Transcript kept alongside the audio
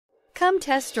Come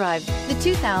test drive the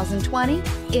 2020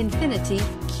 INFINITI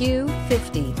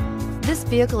Q50. This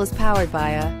vehicle is powered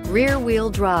by a rear-wheel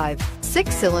drive,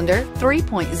 6-cylinder,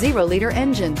 3.0-liter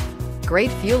engine. Great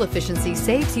fuel efficiency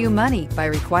saves you money by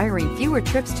requiring fewer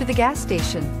trips to the gas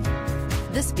station.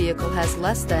 This vehicle has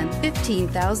less than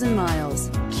 15,000 miles.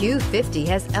 Q50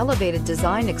 has elevated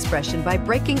design expression by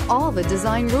breaking all the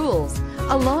design rules.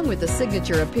 Along with the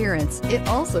signature appearance, it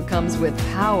also comes with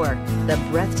power. The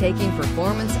breathtaking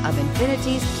performance of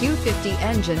INFINITI's Q50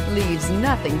 engine leaves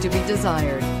nothing to be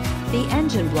desired. The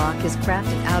engine block is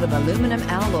crafted out of aluminum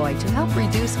alloy to help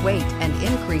reduce weight and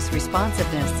increase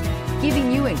responsiveness,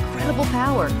 giving you incredible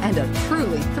power and a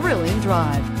truly thrilling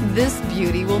drive. This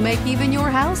beauty will make even your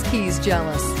house keys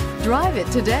jealous. Drive it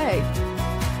today.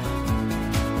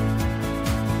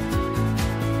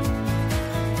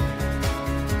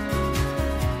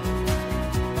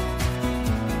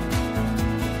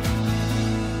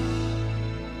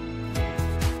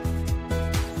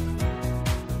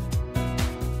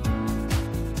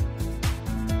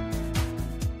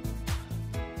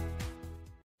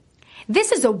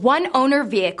 This is a one-owner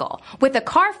vehicle with a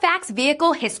Carfax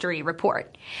Vehicle History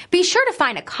Report. Be sure to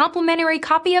find a complimentary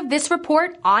copy of this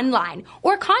report online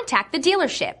or contact the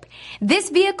dealership. This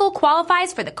vehicle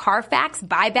qualifies for the Carfax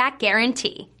Buyback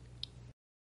Guarantee.